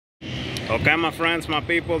Okay, my friends, my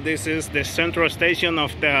people, this is the central station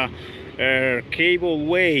of the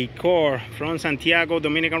cableway core from Santiago,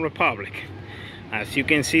 Dominican Republic. As you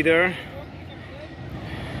can see there,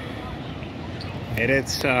 it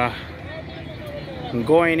is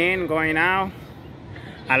going in, going out.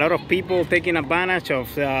 A lot of people taking advantage of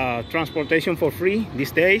transportation for free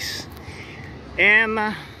these days.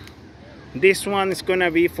 And this one is gonna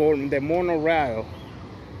be for the monorail,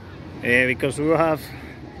 because we will have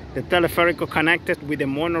the Téléphérique connected with the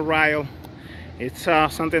monorail. It's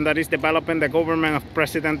something that is developing the government of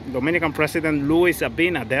Dominican President Luis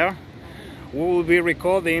Abinader there. We will be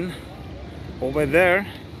recording over there,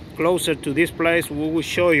 closer to this place. We will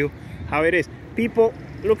show you how it is. People,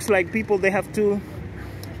 looks like people, they have to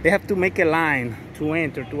make a line to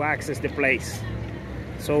enter, to access the place.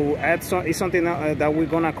 So it's something that we're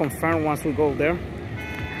gonna confirm once we go there,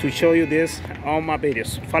 to show you this on my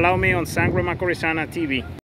videos. Follow me on Sangre Macorizana TV.